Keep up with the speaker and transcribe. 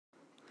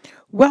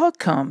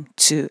Welcome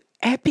to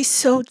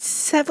episode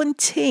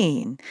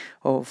 17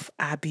 of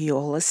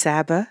Abiola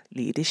Saba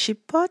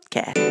Leadership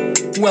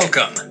Podcast.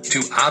 Welcome to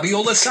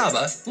Abiola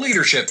Saba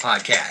Leadership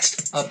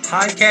Podcast, a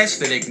podcast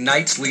that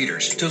ignites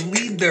leaders to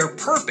lead their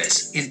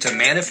purpose into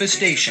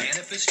manifestation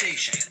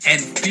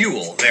and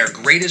fuel their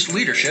greatest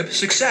leadership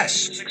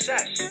success.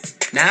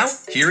 Now,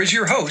 here is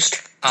your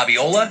host,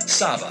 Abiola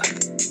Saba.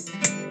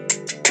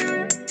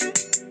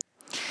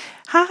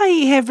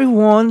 Hi,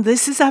 everyone.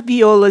 This is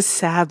Abiola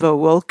Saba.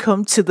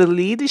 Welcome to the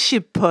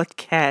Leadership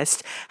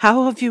Podcast.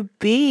 How have you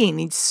been?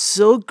 It's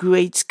so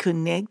great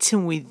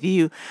connecting with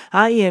you.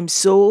 I am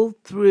so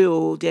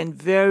thrilled and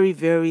very,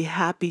 very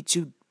happy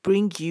to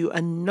bring you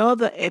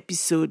another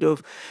episode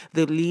of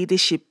the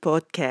Leadership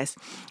Podcast.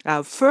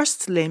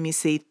 First, let me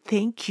say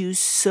thank you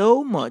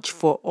so much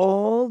for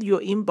all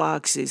your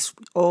inboxes,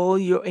 all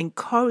your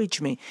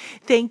encouragement.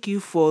 Thank you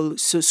for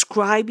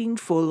subscribing,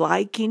 for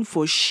liking,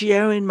 for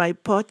sharing my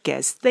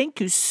podcast.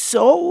 Thank you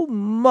so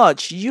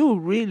much. You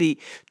really,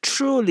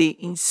 truly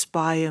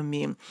inspire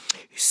me.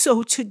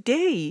 So,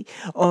 today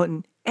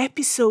on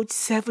episode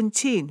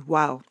 17,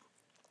 wow.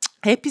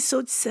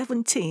 Episode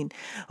 17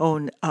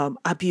 on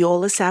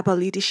Abiola Saba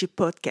Leadership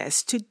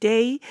Podcast.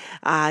 Today,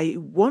 I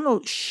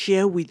want to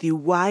share with you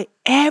why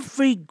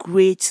every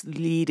great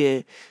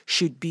leader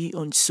should be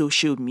on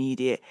social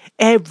media.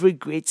 Every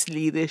great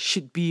leader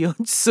should be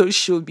on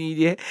social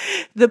media.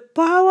 The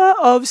power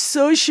of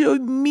social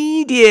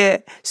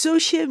media.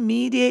 Social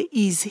media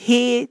is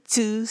here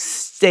to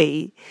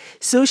stay.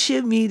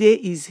 Social media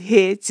is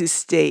here to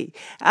stay.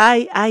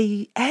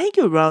 I hang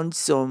around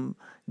some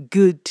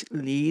good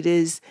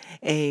leaders,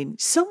 and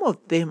some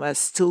of them are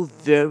still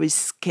very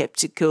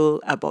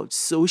skeptical about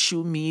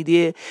social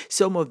media.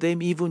 Some of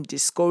them even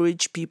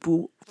discourage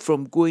people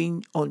from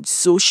going on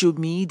social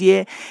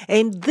media.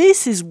 And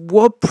this is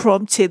what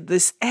prompted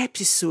this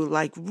episode.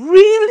 Like,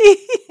 really?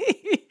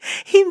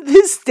 In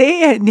this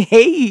day and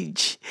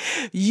age,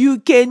 you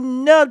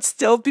cannot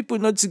tell people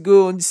not to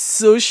go on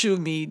social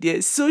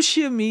media.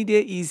 Social media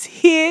is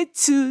here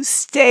to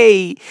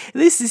stay.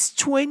 This is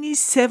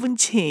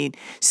 2017.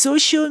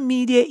 Social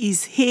media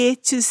is here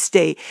to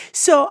stay.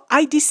 So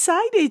I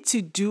decided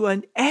to do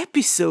an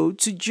episode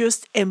to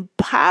just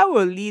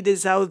empower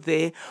leaders out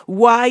there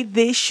why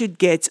they should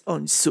get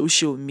on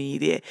social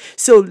media.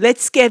 So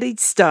let's get it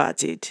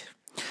started.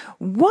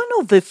 One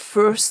of the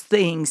first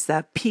things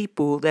that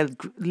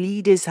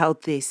leaders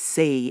out there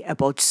say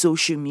about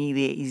social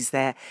media is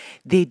that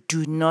they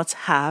do not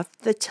have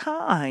the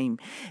time.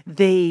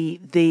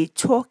 They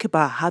talk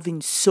about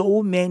having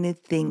so many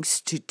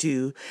things to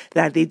do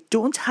that they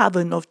don't have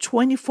enough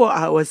 24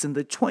 hours in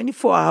the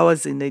 24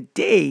 hours in a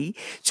day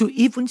to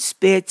even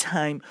spare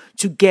time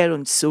to get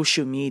on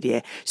social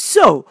media.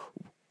 So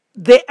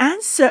the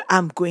answer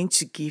I'm going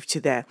to give to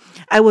that,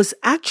 I was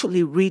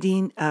actually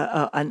reading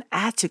an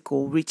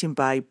article written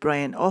by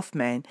Brian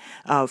Hoffman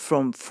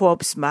from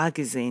Forbes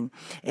magazine,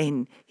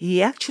 and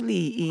he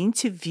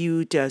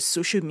interviewed a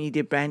social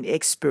media brand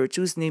expert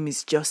whose name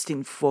is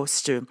Justin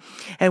Foster.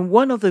 And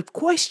one of the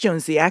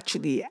questions he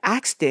actually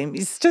asked him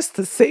is just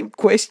the same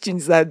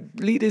questions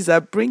that leaders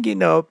are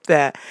bringing up,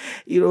 that,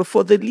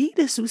 for the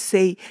leaders who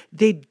say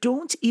they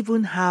don't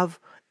even have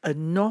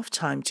enough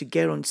time to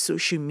get on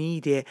social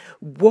media,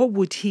 what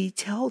would he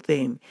tell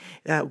them?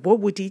 What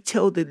would he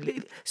tell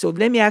So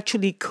let me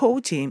actually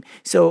quote him.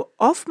 So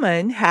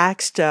Hoffman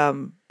asked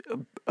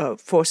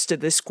Foster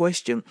this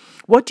question: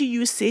 what do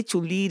you say to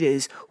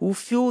leaders who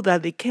feel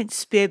that they can't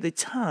spare the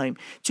time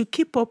to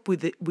keep up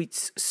with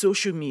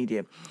social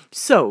media?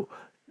 So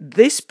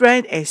this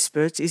brand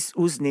expert,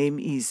 whose name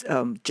is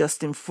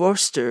Justin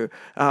Foster,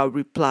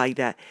 replied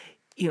that,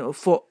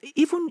 for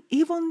even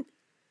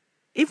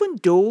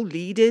though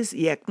leaders,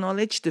 he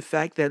acknowledged the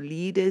fact that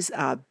leaders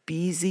are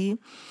busy,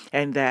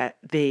 and that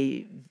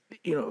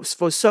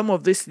for some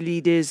of these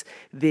leaders,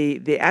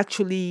 they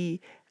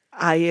actually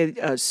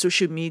hire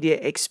social media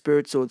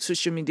experts or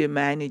social media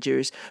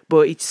managers,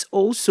 but it's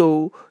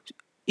also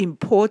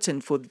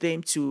important for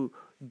them to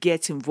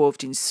get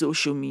involved in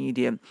social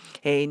media.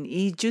 And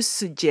he just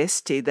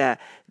suggested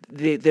that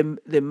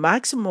the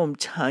maximum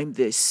time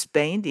they're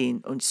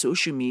spending on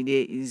social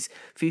media is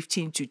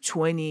 15 to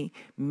 20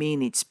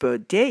 minutes per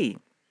day.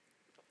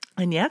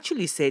 And he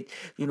actually said,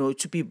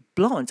 to be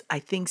blunt, I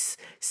think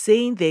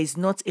saying there is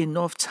not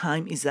enough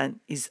time is an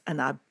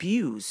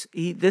abuse.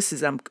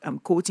 I'm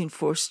quoting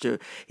Forster.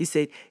 He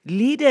said,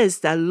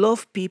 leaders that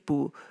love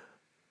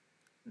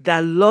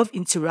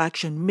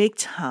interaction make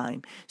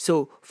time.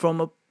 So, from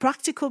a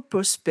practical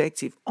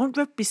perspective,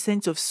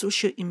 100% of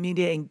social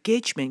media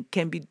engagement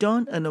can be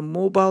done on a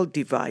mobile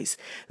device.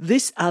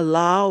 This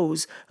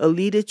allows a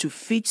leader to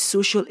fit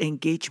social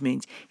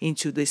engagement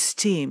into the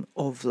stream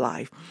of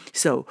life.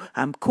 So,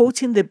 I'm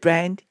quoting the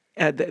brand,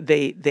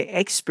 the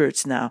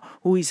experts now,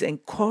 who is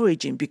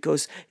encouraging,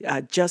 because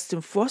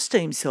Justin Foster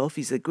himself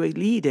is a great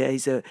leader.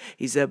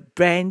 He's a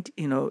brand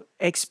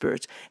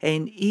expert,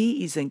 and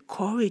he is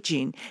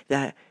encouraging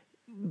that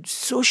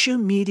social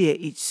media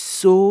is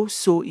so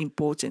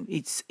important.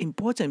 It's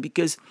important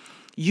because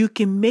you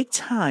can make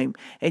time.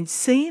 And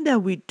saying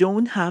that we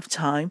don't have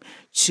time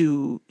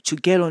to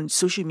get on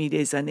social media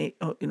is an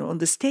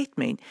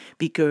understatement,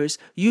 because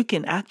you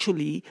can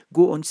actually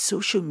go on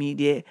social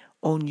media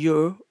on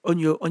your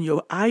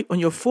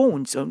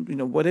phones, on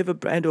whatever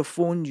brand of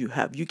phone you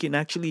have. You can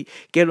actually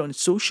get on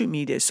social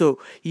media. So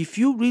if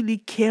you really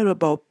care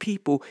about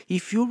people,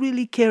 if you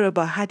really care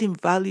about adding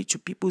value to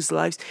people's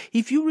lives,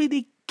 if you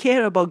really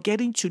care about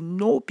getting to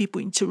know people,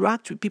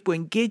 interact with people,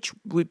 engage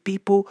with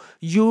people,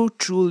 you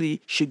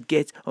truly should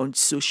get on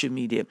social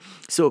media.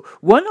 So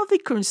one of the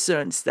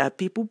concerns that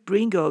people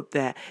bring up,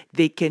 that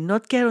they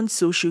cannot get on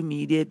social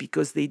media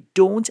because they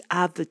don't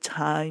have the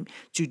time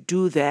to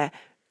do that,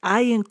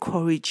 I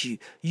encourage you,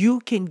 you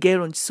can get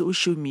on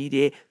social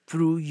media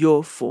through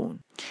your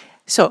phone.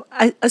 So,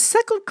 a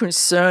second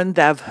concern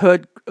that I've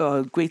heard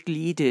great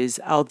leaders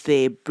out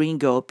there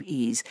bring up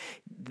is,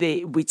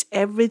 they, with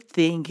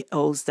everything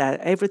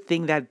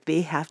that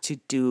they have to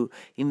do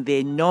in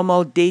their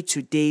normal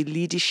day-to-day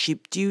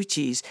leadership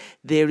duties,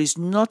 there is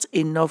not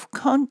enough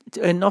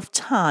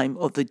time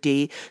of the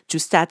day to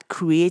start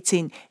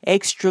creating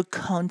extra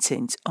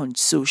content on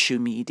social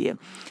media.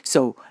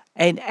 So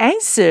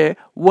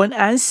one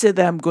answer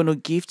that I'm going to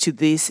give to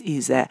this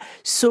is that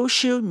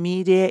social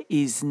media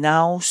is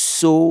now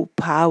so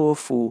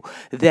powerful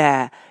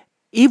that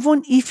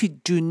even if you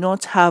do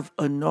not have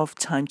enough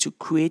time to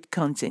create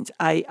content,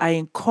 I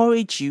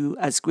encourage you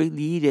as great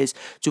leaders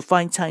to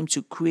find time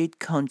to create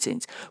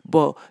content.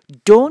 But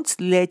don't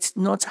let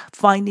not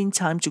finding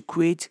time to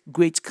create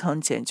great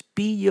content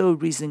be your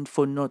reason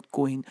for not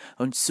going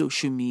on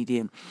social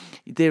media.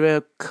 There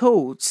are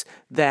quotes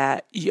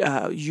that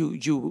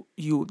you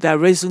that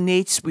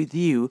resonates with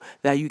you,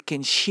 that you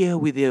can share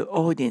with your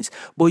audience.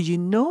 But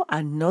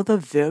another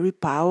very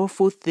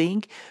powerful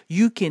thing,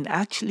 you can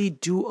actually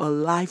do a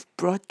live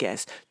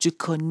broadcast to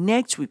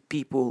connect with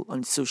people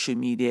on social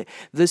media.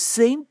 The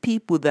same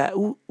people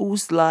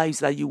whose lives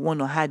that you want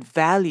to add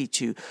value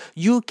to,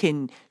 you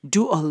can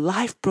do a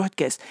live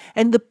broadcast.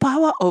 And the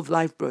power of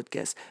live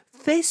broadcast,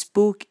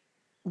 Facebook,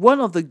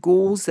 one of the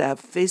goals that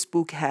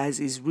Facebook has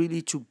is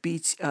really to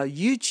beat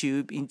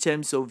YouTube in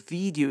terms of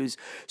videos.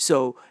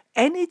 So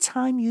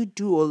anytime you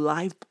do a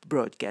live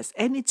broadcast,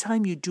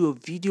 anytime you do a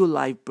video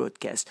live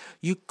broadcast,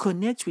 you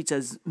connect with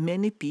as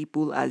many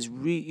people as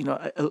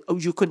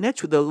you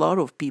connect with a lot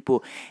of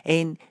people,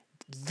 and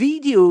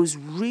videos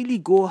really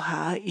go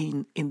high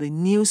in the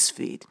news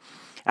feed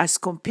as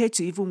compared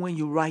to even when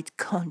you write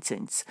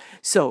contents.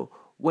 So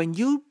when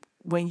you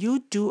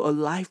do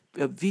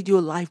a video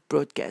live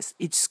broadcast,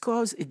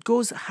 it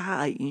goes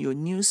high in your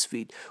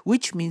newsfeed,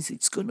 which means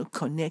it's going to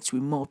connect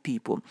with more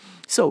people.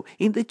 So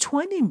in the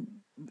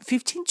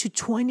 15 to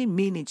 20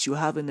 minutes you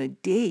have in a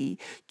day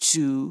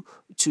to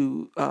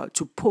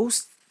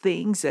post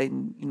things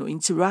and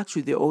interact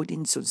with the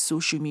audience on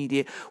social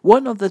media,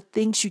 one of the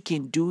things you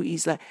can do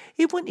is, like,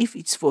 even if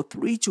it's for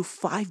 3 to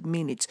 5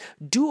 minutes,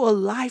 do a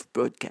live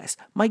broadcast.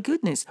 My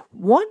goodness,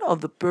 one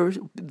of the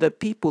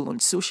people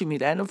on social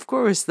media, and of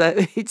course that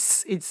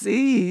it's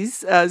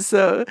is I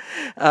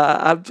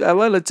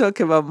want to talk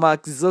about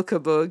Mark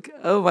Zuckerberg.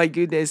 Oh my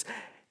goodness,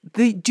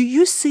 do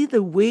you see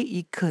the way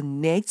he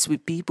connects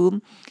with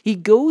people? He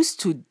goes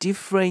to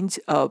different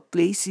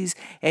places,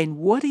 and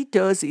what he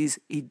does is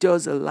he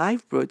does a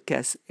live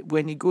broadcast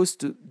when he goes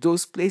to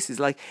those places.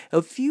 Like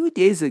a few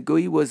days ago,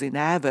 he was in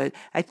Harvard.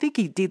 I think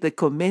he did the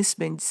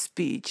commencement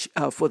speech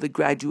for the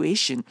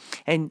graduation,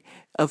 and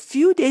a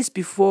few days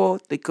before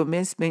the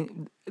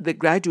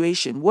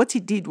graduation, what he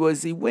did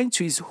was he went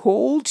to his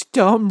whole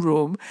dorm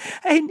room,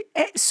 and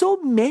so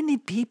many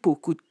people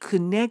could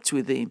connect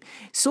with him.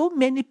 So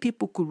many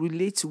people could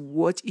relate to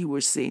what he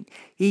was saying.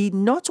 He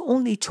not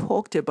only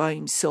talked about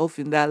himself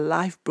in that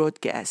live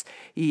broadcast,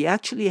 he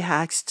actually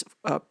asked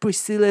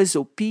Priscilla's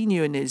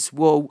opinion as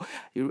well.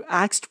 He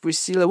asked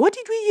Priscilla, "What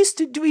did we used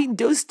to do in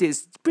those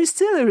days?"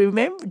 Priscilla,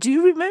 remember? Do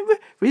you remember?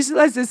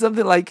 Priscilla said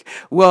something like,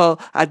 "Well,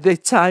 at the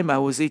time I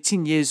was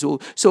 18 years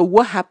old. So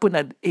what happened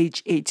at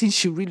age 18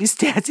 should really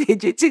stay at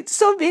age 18."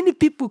 So many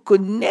people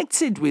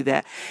connected with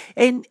that.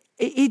 And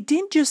he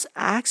didn't just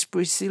ask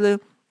Priscilla,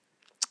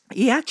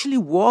 he actually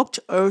walked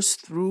us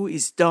through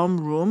his dorm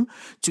room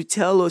to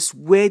tell us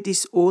where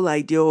this whole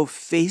idea of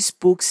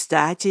Facebook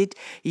started.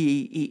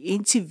 He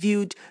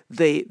interviewed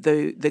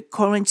the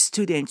current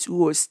students who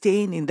were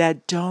staying in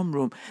that dorm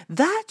room.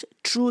 That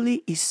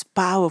truly is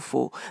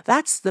powerful.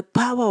 That's the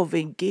power of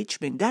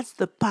engagement. That's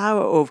the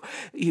power of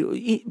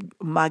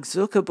Mark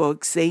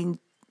Zuckerberg saying,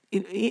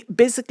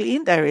 basically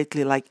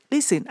indirectly, like,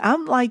 listen,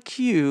 I'm like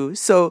you.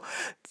 So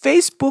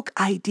Facebook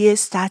idea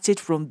started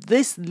from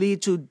this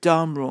little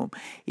dorm room.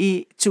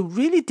 To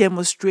really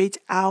demonstrate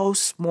how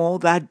small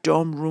that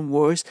dorm room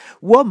was,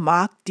 what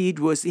Mark did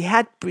was he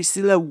had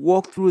Priscilla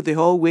walk through the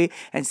hallway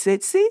and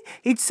said, "See,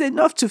 it's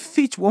enough to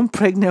fit one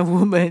pregnant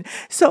woman."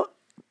 So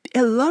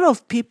a lot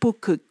of people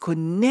could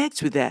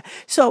connect with that.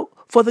 So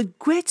for the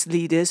great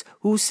leaders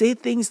who say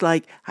things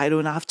like, I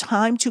don't have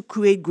time to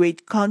create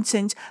great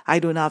content, I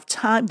don't have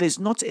time, there's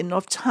not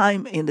enough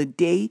time in the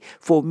day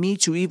for me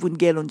to even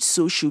get on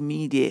social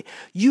media.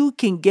 You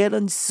can get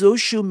on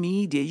social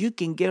media. You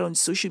can get on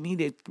social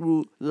media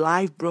through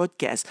live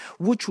broadcasts,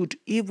 which would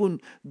even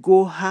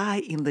go high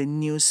in the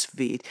news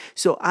feed.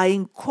 So I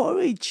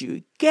encourage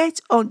you,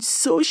 get on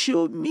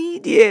social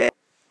media.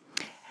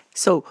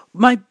 So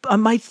my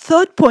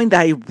third point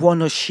that I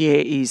want to share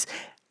is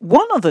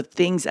one of the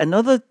things,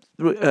 another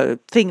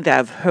thing that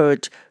I've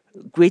heard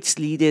great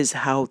leaders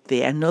out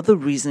there, another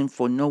reason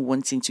for not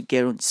wanting to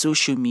get on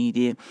social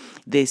media,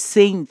 they're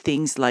saying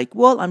things like,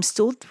 well, I'm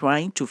still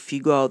trying to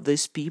figure out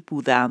these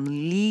people that I'm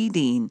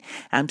leading.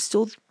 I'm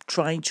still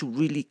trying to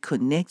really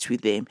connect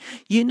with them.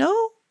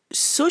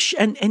 Social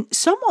and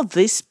some of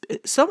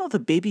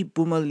the baby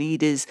boomer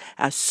leaders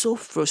are so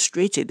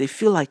frustrated. They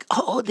feel like,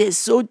 oh, they're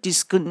so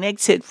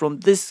disconnected from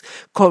this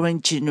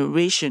current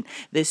generation.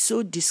 They're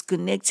so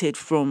disconnected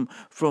from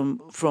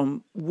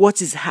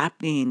what is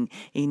happening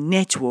in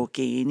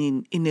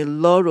networking, in a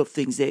lot of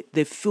things.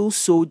 They feel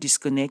so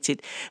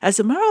disconnected. As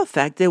a matter of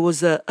fact, there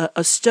was a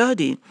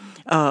study.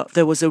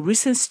 There was a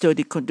recent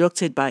study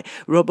conducted by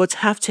Robert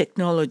Half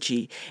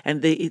Technology,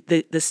 and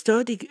the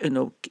study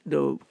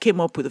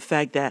came up with the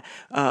fact that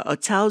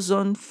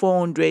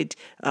 1,400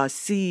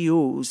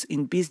 CEOs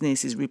in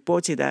businesses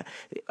reported that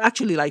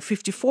actually like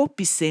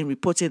 54%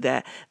 reported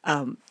that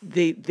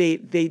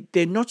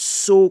they're not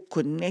so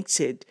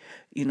connected,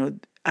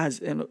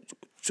 as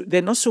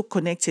they're not so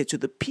connected to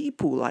the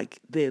people like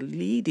they're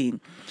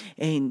leading,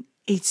 and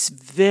it's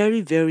very,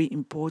 very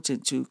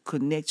important to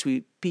connect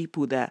with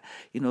people that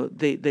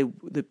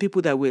the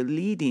people that we're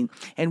leading.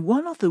 And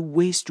one of the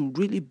ways to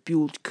really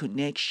build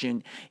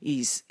connection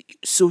is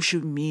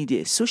social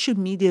media. Social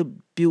media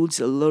builds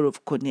a lot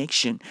of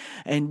connection.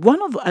 And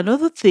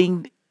another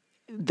thing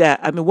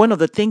one of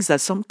the things that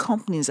some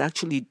companies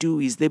actually do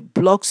is they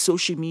block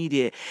social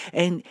media.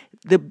 And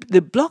the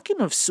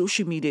blocking of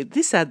social media,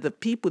 these are the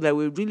people that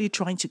we're really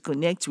trying to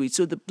connect with.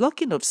 So the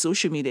blocking of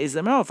social media, as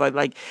a matter of fact,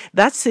 like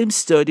that same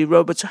study,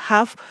 Robert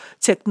Half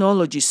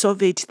Technology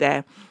surveyed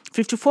that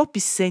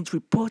 54%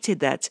 reported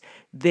that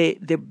they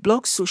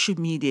block social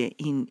media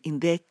in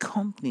their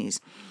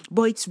companies.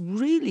 But it's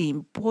really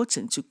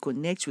important to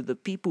connect with the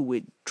people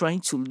we're trying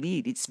to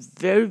lead. It's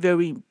very,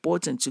 very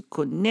important to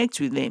connect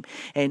with them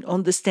and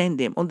understand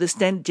them,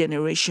 understand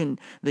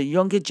the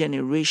younger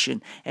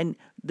generation. And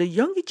the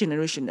younger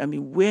generation,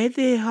 where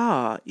they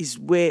are is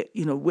where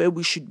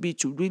we should be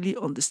to really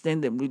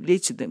understand them,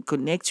 relate to them,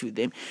 connect with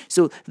them.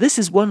 So this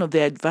is one of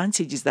the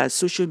advantages that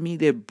social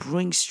media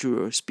brings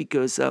to us,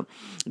 because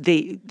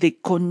the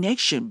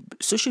connection,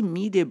 social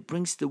media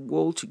brings the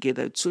world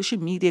together. Social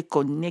media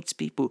connects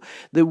people.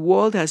 The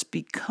world has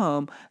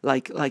become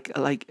like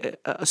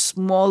a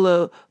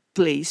smaller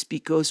place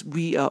because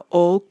we are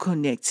all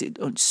connected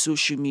on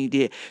social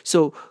media.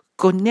 So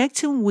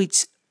connecting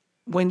with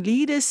when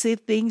leaders say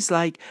things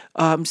like,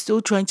 I'm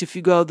still trying to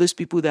figure out those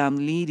people that I'm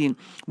leading,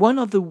 one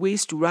of the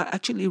ways to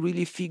actually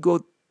really figure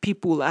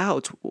people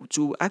out,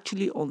 to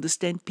actually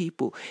understand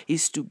people,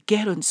 is to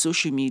get on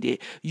social media.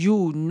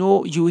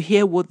 You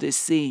hear what they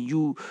say,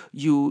 you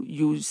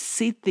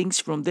see things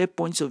from their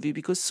points of view,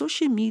 because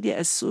social media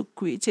has so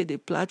created a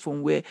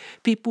platform where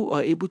people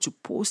are able to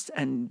post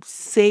and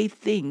say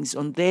things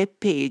on their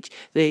page.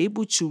 They're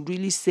able to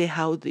really say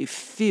how they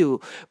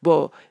feel.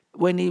 But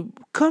when it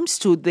comes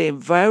to the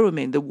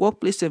environment, the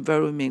workplace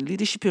environment,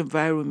 leadership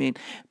environment,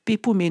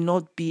 people may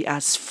not be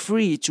as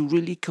free to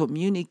really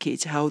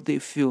communicate how they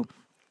feel.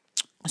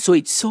 So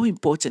it's so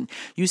important.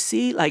 You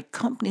see, like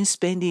companies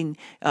spending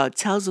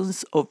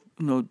thousands of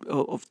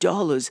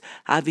dollars,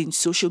 having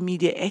social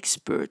media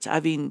experts,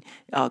 having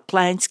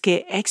client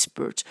care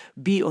experts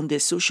be on their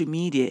social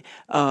media.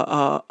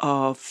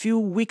 A few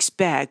weeks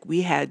back,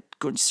 we had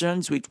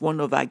concerns with one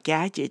of our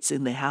gadgets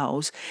in the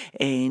house,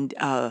 and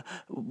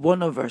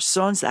one of our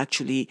sons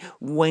actually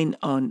went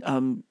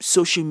on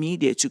social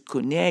media to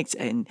connect,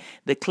 and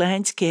the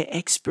client care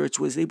expert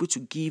was able to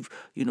give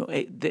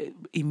the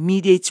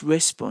immediate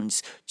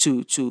response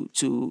to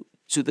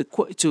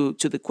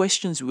the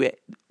questions we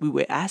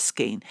were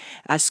asking,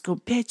 as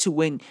compared to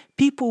when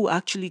people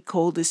actually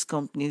call these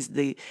companies,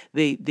 they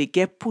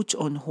get put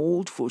on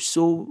hold for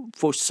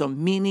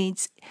some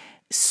minutes.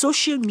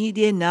 Social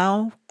media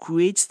now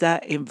creates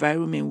that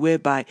environment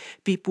whereby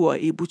people are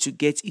able to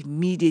get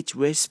immediate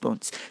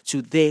response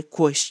to their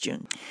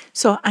question.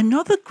 So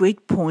another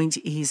great point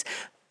is,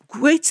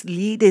 great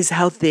leaders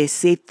out there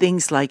say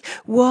things like,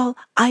 well,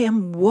 I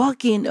am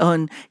working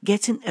on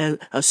getting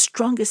a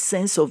stronger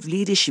sense of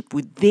leadership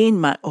within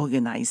my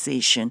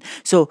organization.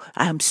 So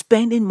I'm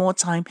spending more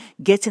time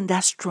getting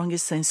that stronger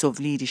sense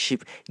of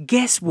leadership.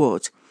 Guess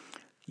what?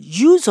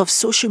 use of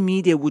social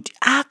media would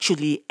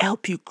actually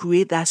help you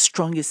create that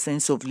strongest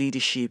sense of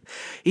leadership.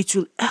 It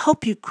will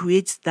help you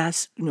create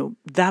that,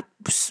 that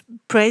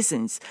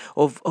presence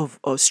of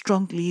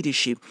strong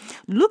leadership.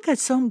 Look at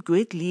some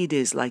great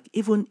leaders, like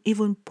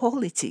even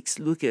politics.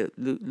 Look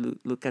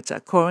at our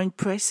current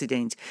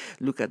president.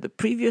 Look at the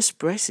previous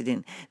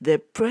president. Their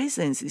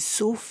presence is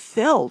so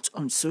felt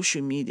on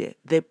social media.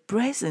 Their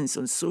presence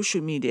on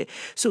social media.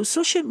 So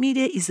social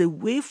media is a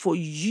way for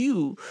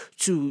you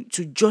to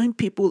join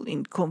people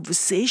in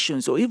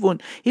conversations, or even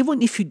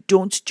if you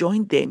don't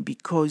join them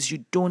because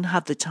you don't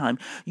have the time,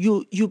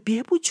 you'll be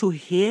able to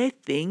hear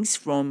things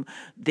from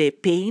their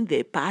pain,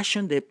 their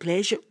passion, their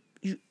pleasure.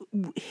 You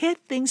hear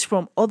things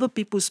from other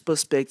people's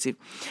perspective.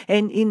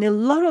 And in a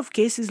lot of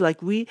cases, like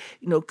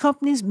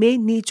companies may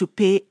need to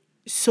pay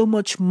so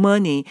much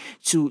money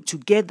to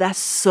get that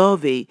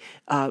survey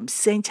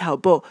sent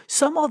out. But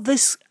some of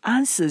these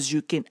answers,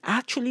 you can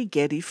actually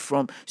get it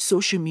from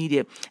social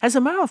media. As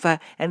a matter of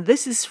fact, and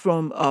this is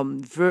from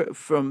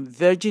from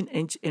Virgin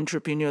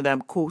Entrepreneur that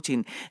I'm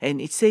quoting, and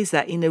it says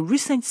that in a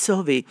recent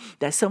survey,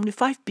 that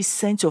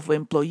 75% of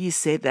employees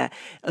said that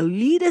a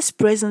leader's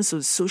presence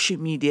on social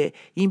media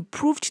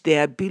improved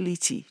their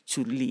ability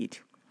to lead.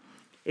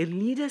 A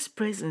leader's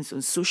presence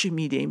on social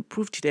media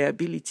improved their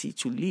ability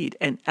to lead.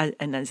 And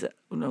as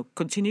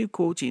continue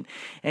quoting,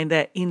 and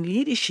that in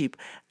leadership,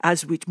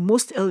 as with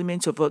most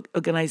elements of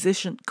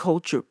organization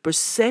culture,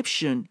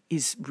 perception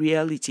is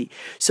reality.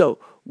 So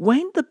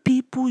when the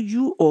people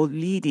you are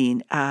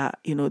leading are,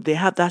 they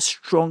have that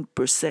strong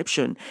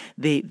perception,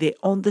 they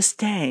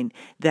understand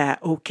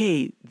that,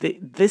 okay,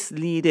 this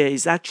leader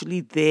is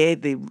actually there,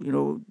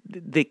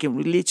 they can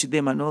relate to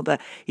them and all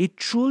that. It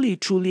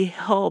truly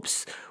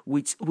helps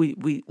with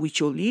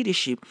your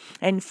leadership.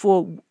 And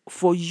for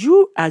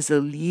you as a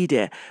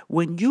leader,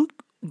 when you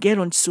get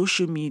on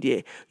social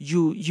media,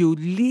 you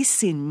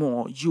listen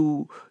more,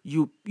 you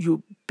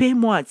pay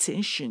more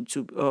attention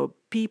to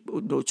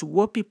people, to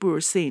what people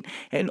are saying.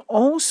 And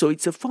also,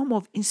 it's a form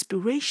of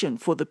inspiration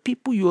for the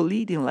people you're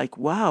leading. Like,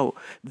 wow,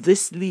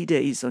 this leader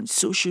is on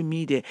social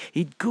media.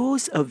 It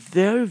goes a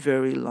very,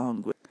 very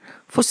long way.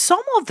 For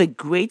some of the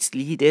great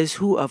leaders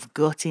who have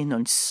gotten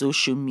on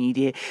social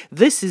media,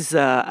 this is,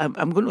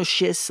 I'm going to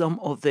share some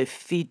of the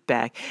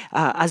feedback.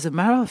 As a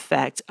matter of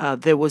fact,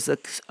 there was a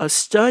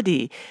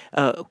study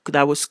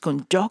that was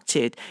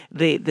conducted.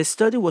 The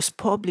study was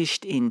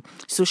published in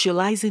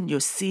Socializing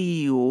Your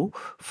CEO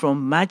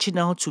from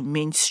Marginal to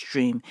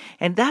Mainstream.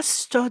 And that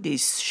study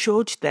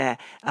showed that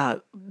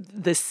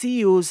the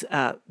CEOs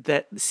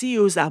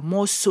are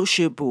more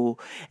sociable,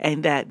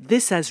 and that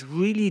this has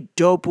really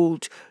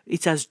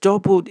it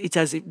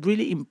has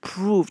really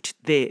improved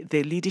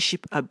their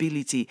leadership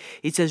ability.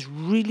 It has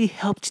really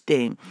helped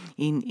them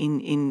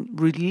in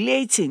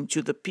relating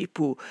to the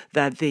people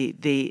that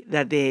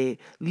they're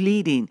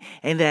leading.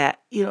 And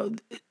that,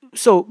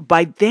 so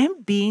by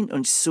them being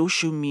on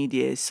social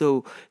media,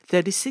 so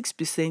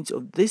 36%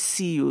 of these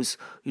CEOs,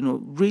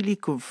 really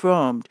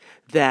confirmed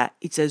that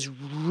it has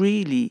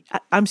really,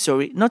 I'm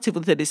sorry, not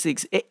even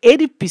 36,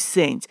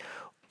 80%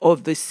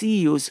 of the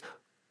CEOs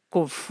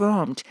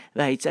confirmed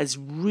that it has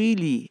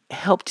really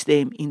helped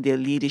them in their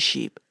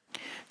leadership.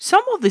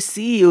 Some of the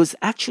CEOs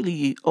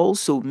actually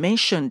also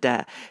mentioned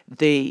that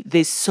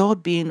they saw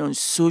being on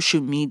social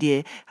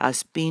media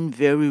as being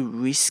very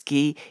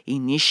risky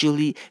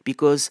initially,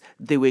 because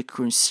they were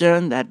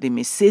concerned that they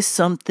may say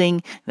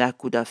something that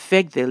could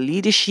affect their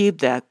leadership,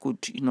 that could,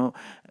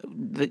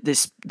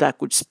 that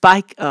could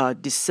spike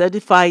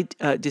dissatisfied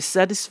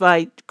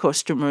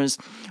customers,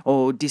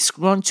 or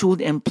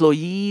disgruntled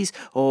employees,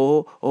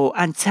 or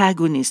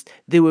antagonists.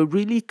 They were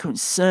really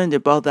concerned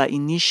about that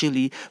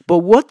initially. But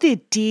what they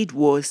did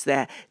was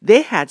that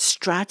they had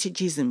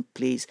strategies in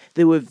place.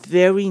 They were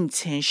very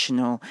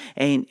intentional,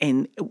 and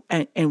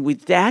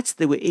with that,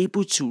 they were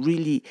able to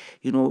really,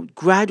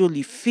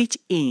 gradually fit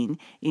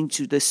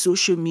into the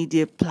social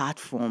media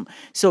platform.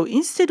 So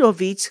instead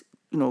of it,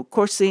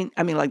 causing,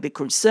 like the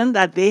concern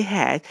that they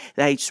had,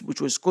 which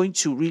was going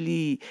to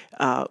really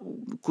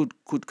could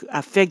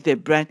affect their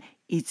brand,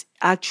 it's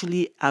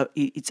actually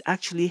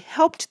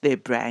helped their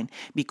brand,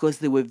 because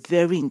they were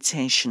very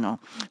intentional.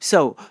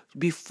 So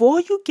before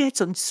you get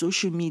on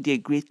social media,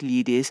 great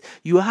leaders,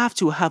 you have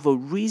to have a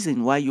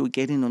reason why you're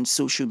getting on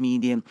social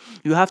media.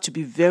 You have to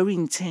be very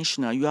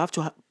intentional. You have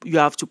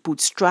to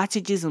put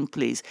strategies in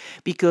place,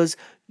 because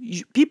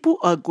people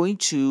are going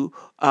to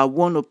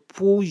want to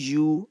pull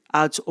you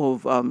out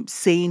of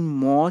saying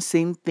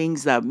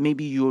things that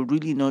maybe you're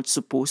really not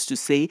supposed to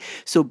say.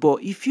 So,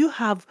 but if you're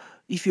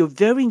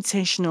very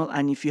intentional,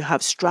 and if you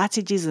have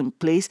strategies in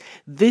place,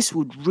 this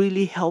would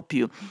really help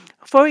you.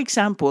 For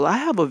example, I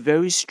have a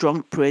very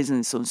strong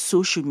presence on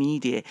social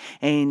media,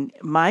 and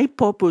my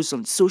purpose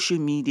on social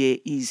media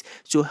is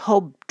to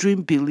help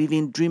dream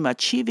believing, dream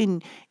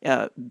achieving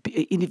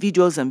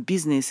individuals and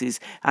businesses.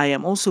 I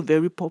am also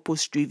very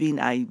purpose driven.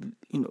 I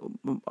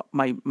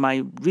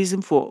my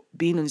reason for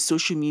being on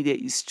social media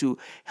is to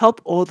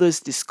help others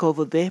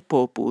discover their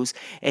purpose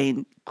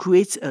and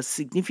create a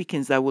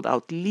significance that would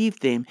outlive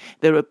them.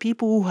 There are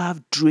people who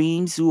have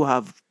dreams, who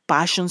have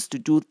passions to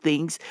do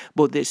things,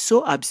 but they're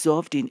so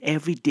absorbed in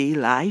everyday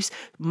lives.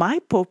 My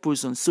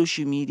purpose on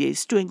social media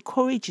is to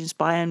encourage,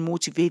 inspire, and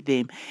motivate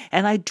them.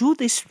 And I do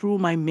this through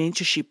my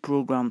mentorship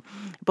program.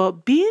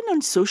 But being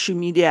on social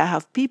media, I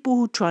have people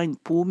who try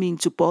and pull me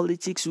into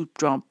politics, who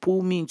try and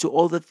pull me into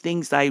other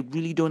things that I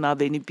really don't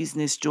have any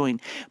business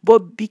doing.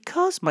 But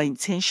because my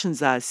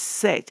intentions are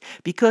set,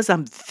 because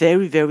I'm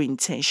very, very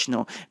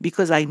intentional,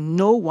 because I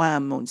know why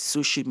I'm on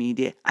social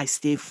media, I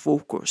stay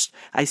focused.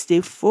 I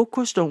stay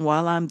focused on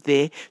while I'm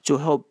there to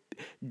help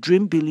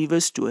dream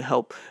believers, to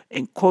help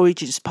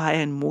encourage, inspire,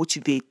 and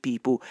motivate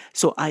people.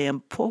 So I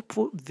am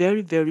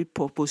very, very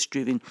purpose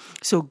driven.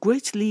 So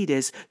great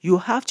leaders, you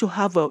have to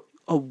have a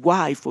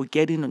why for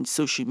getting on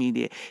social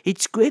media.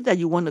 It's great that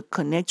you want to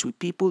connect with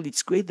people.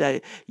 It's great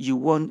that you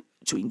want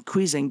to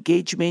increase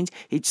engagement.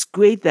 It's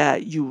great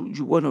that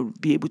you want to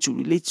be able to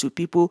relate to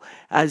people.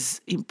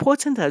 As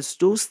important as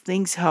those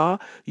things are,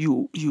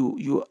 you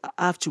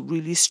have to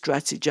really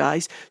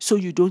strategize so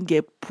you don't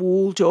get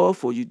pulled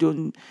off, or you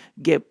don't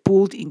get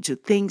pulled into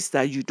things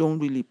that you don't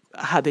really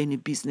have any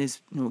business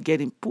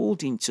getting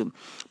pulled into.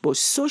 But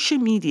social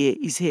media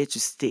is here to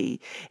stay,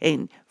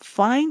 and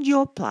find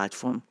your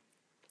platform.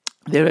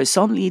 There are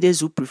some leaders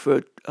who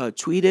prefer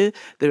Twitter.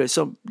 There are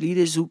some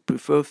leaders who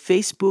prefer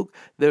Facebook.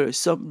 There are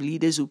some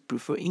leaders who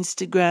prefer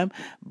Instagram.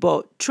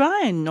 But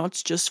try and not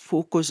just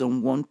focus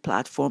on one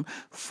platform.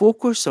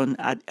 Focus on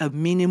at a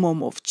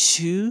minimum of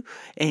two.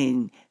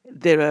 And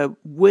there are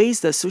ways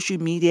that social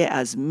media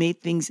has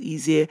made things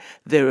easier.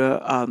 There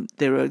are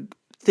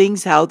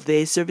things out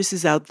there,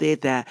 services out there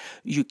that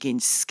you can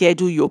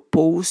schedule your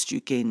post.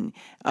 You can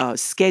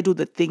schedule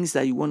the things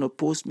that you want to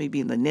post maybe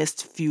in the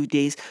next few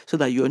days so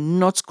that you're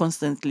not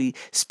constantly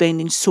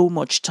spending so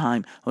much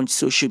time on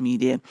social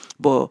media.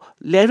 But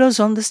let us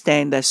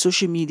understand that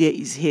social media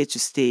is here to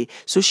stay.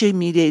 Social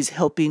media is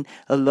helping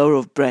a lot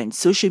of brands.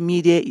 Social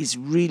media is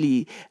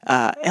really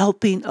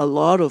helping a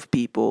lot of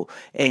people.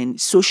 And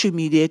social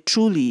media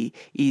truly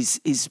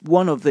is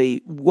one of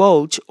the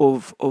world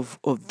of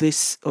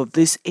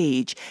this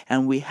age,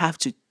 and we have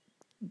to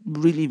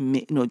really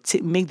make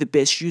the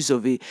best use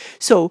of it.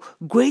 So,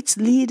 great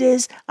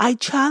leaders, I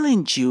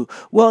challenge you.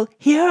 Well,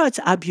 here at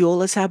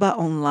Abiola Saba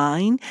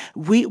Online,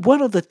 we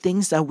one of the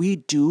things that we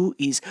do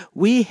is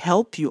we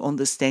help you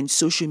understand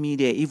social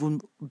media even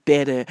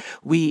better.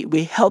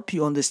 We help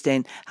you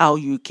understand how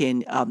you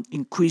can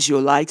increase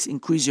your likes,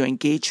 increase your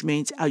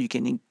engagement, how you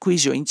can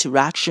increase your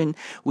interaction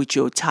with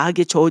your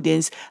target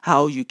audience,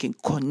 how you can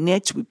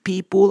connect with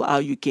people, how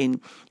you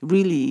can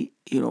really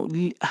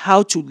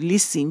how to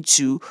listen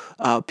to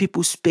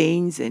people's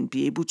pains and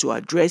be able to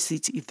address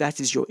it if that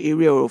is your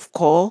area of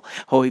call,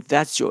 or if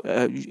that's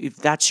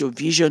your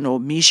vision or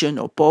mission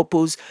or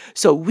purpose.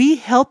 So we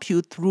help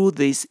you through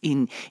this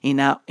in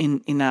our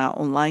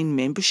online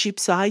membership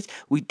site.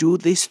 We do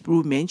this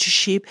through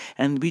mentorship,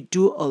 and we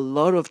do a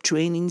lot of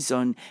trainings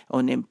on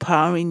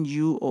empowering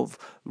you of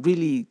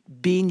really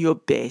being your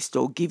best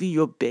or giving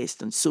your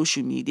best on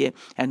social media,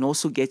 and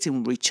also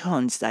getting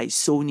returns that is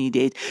so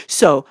needed.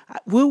 So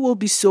we will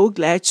be so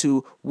glad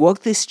to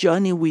walk this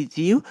journey with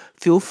you.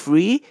 Feel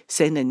free,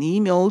 send an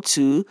email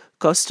to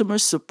customer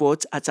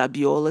support at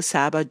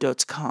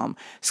abiolasaba.com.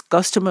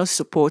 Customer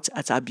support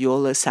at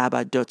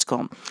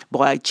abiolasaba.com.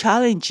 But I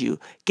challenge you,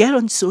 get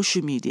on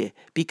social media,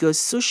 because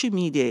social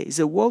media is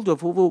a world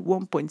of over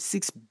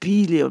 1.6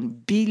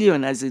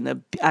 billion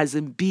as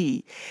in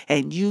B,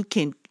 and you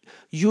can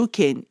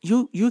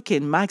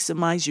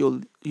maximize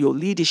your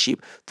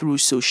leadership through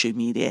social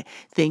media.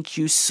 Thank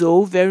you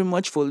so very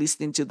much for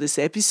listening to this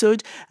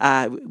episode.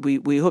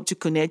 We hope to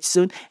connect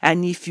soon.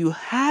 And if you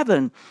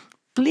haven't,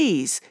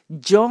 please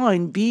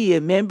be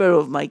a member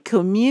of my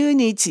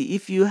community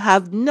if you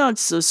have not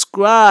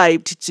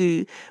subscribed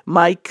to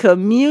my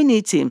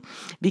community,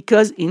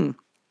 because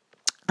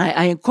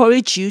I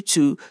encourage you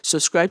to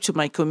subscribe to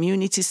my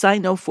community,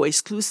 sign up for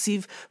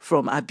exclusive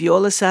from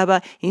Abiola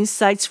Saba,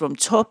 insights from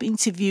top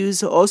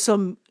interviews,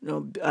 also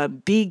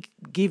big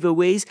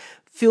giveaways.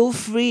 Feel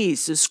free,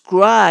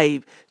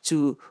 subscribe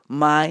to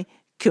my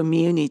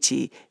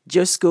community.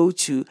 Just go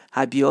to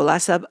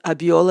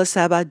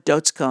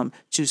abiolasaba.com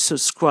to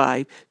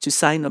subscribe, to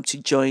sign up,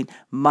 to join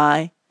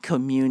my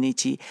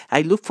community.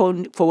 I look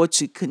forward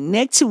to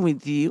connecting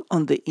with you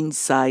on the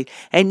inside.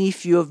 And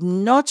if you have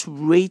not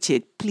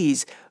rated,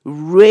 please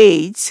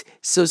rate,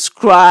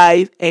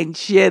 subscribe, and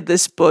share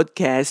this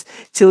podcast.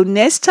 Till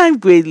next time,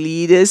 great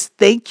leaders,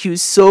 thank you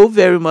so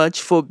very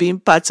much for being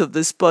part of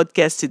this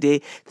podcast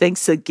today.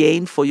 Thanks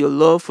again for your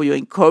love, for your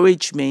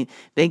encouragement.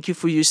 Thank you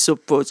for your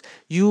support.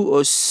 You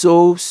are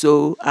so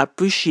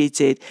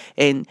appreciated.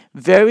 And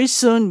very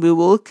soon we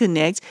will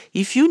connect.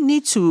 If you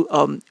need to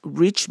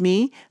reach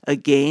me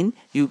again,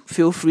 you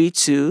feel free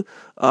to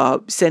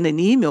send an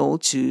email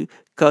to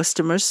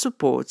customer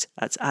support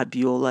at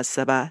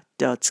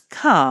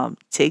abiolasaba.com.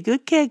 Take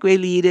good care, great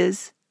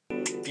leaders.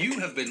 You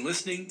have been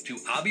listening to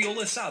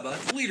Abiola Saba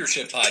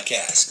Leadership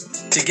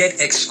Podcast. To get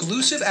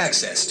exclusive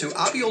access to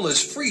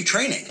Abiola's free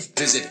training,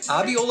 visit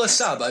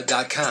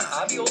abiolasaba.com.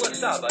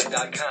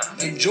 abiolasaba.com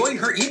and join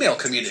her email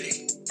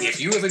community. If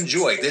you have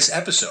enjoyed this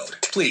episode,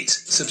 please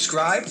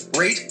subscribe,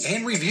 rate,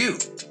 and review.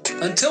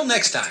 Until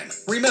next time,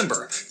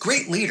 remember,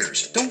 great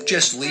leaders don't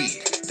just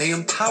lead. They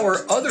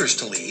empower others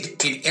to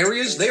lead in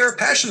areas they are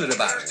passionate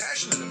about.